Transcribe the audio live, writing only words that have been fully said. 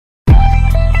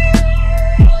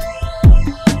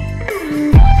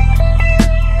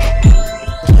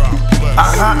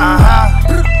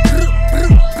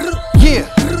Yeah.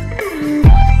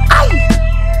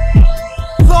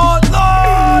 Lord.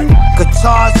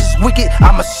 Guitars is wicked,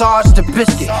 I massage the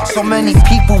biscuit. So many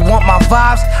people want my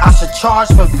vibes, I should charge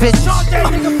for visits.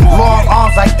 Long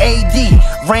arms like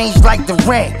AD, range like the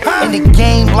rain. In the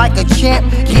game like a champ,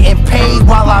 getting paid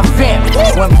while I vamp.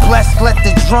 When Bless let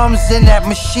the drums in that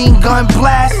machine gun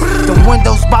blast, the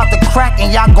window's about to crack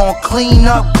and y'all gon' clean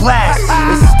up glass.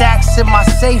 It's stacks in my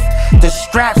safe, the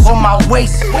straps on my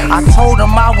waist. I told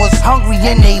them I was hungry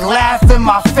and they laugh in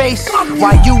my face.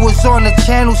 While you was on the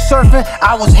channel surfing,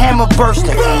 I was hammer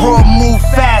bursting. Raw move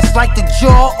fast like the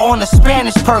jaw on a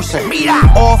Spanish person.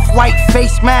 Off-white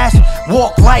face mask,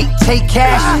 walk light, take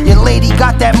cash. Your lady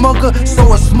got that mugger,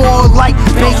 so it's more like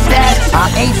big stash. I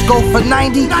ain't go for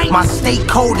 90, my state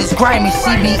code is grimy.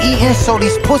 See me eating, so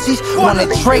these pussies want a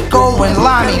Draco and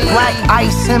Limey. Black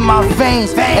ice in my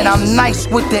veins, and I'm nice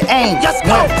with the aim.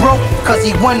 Went broke, cause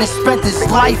he went and spent his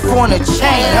life on a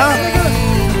chain, huh?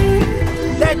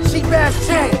 That cheap ass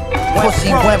chain.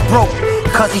 Pussy went broke,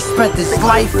 cause he spent his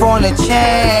life on a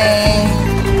chain.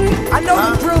 I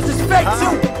know the grills is fake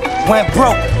too. Went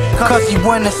broke, cause he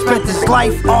went and spent his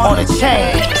life on a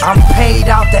chain. I'm paid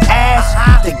out the ass,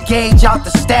 to gauge out the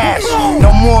stash.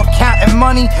 No more counting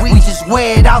money, we just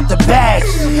weigh it out the bags.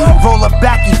 Roll a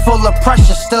backy full of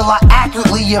pressure, still I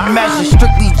accurately measure.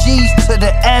 Strictly G's to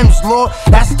the M's, Lord,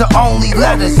 that's the only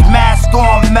letters. Mask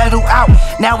on, metal out,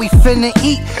 now we finna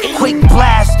eat. Quick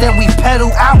blast, then we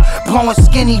pedal out, blowing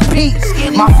skinny peaks.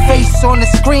 My face on the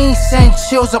screen send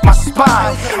chills up my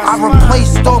spine. I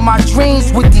replaced all my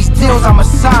dreams with these deals I'm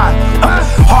assigned.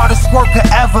 Hardest worker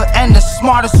ever and the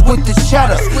smartest with the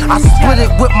cheddar. I split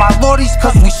it with my lordies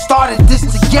cause we started this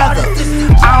together.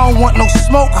 I don't want no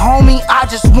smoke, homie, I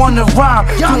just wanna rhyme.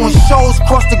 Doing shows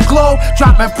across the globe,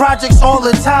 dropping projects all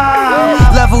the time.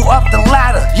 Level up the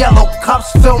ladder, yellow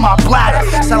cups fill my bladder.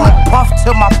 Selling puff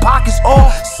till my pockets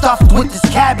all stuffed with this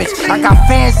cabbage. I got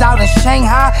fans out in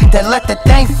Shanghai that let the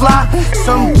thing fly.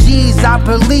 Some G's I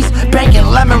release, baking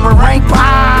lemon meringue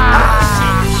pie.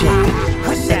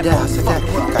 I said that,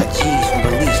 got G's from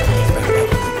release,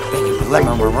 baking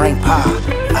lemon meringue pie.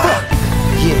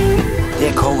 Yeah,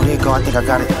 there go, I think I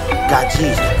got it. Got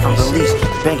G's from release,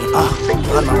 banging,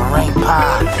 lemon meringue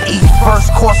pie. Eat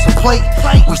first course of plate,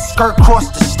 we skirt across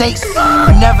the states.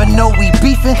 You never know we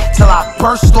beefing till I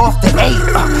burst off the 8.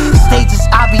 Stages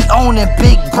I be owning,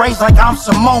 big braids like I'm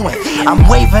Samoan. I'm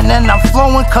waving and I'm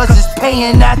flowing cause it's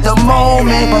paying at the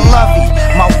moment. Beloved,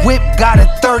 my whip got a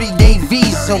 30-day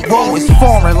visa. Whoa, it's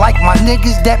foreign like my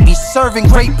niggas that be serving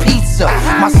great pizza.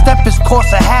 My steppers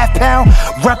cost a half pound,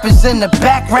 rappers in the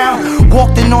background.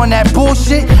 Walked in on that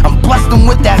bullshit, I'm blessed them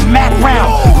with that Mac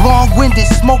round. Long-winded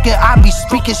smoking, I be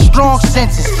speaking strong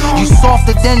sentences. You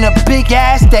softer than a big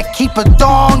ass that keep a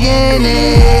dong in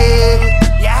it.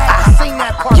 I sing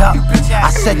that part, you bitch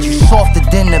ass. I said you softer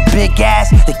than a big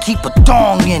ass that keep a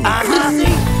dong in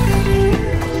it.